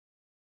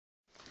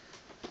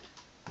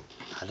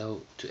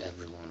Hello to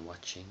everyone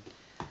watching.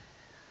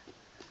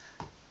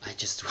 I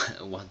just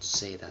want to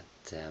say that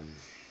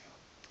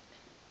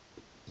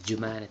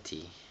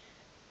humanity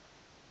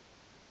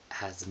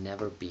has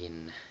never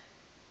been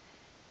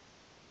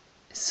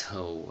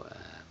so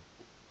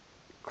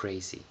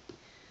crazy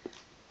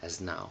as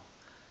now.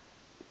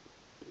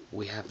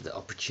 We have the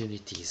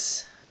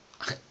opportunities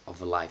of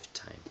a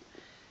lifetime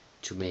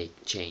to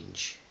make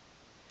change,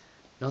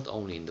 not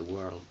only in the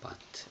world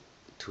but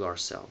to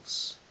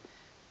ourselves,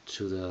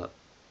 to the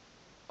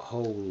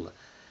whole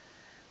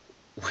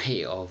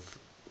way of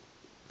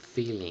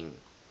feeling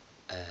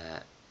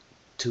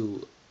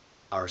to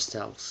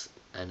ourselves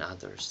and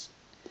others,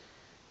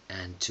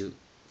 and to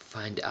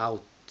find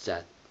out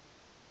that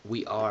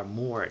we are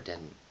more than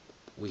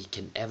we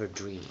can ever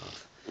dream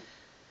of,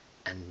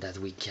 and that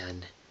we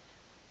can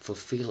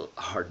fulfill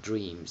our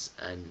dreams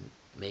and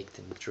make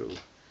them true.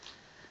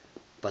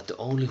 But the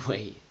only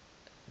way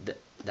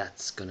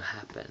that's gonna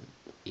happen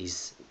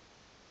is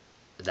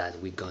that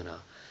we're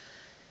gonna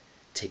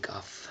take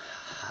off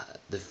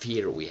the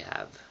fear we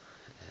have,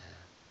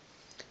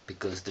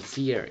 because the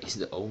fear is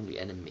the only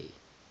enemy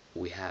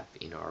we have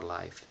in our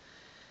life,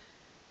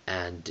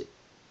 and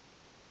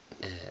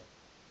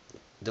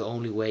the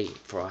only way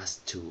for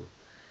us to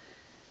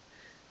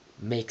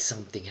make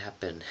something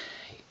happen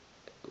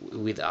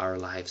with our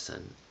lives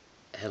and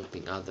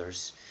helping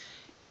others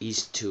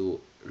is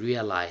to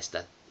realize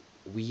that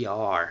we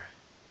are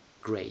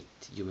great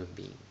human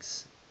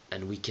beings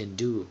and we can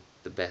do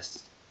the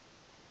best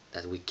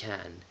that we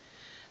can,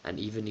 and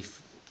even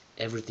if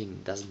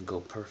everything doesn't go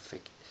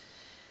perfect,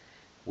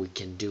 we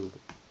can do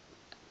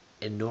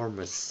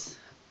enormous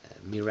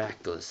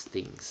miraculous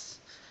things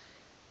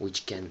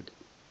which can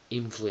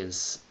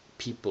influence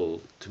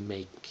people to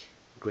make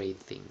great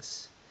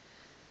things.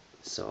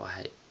 So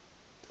I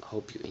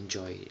hope you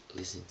enjoy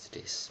listening to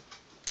this,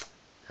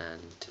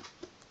 and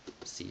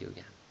see you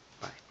again.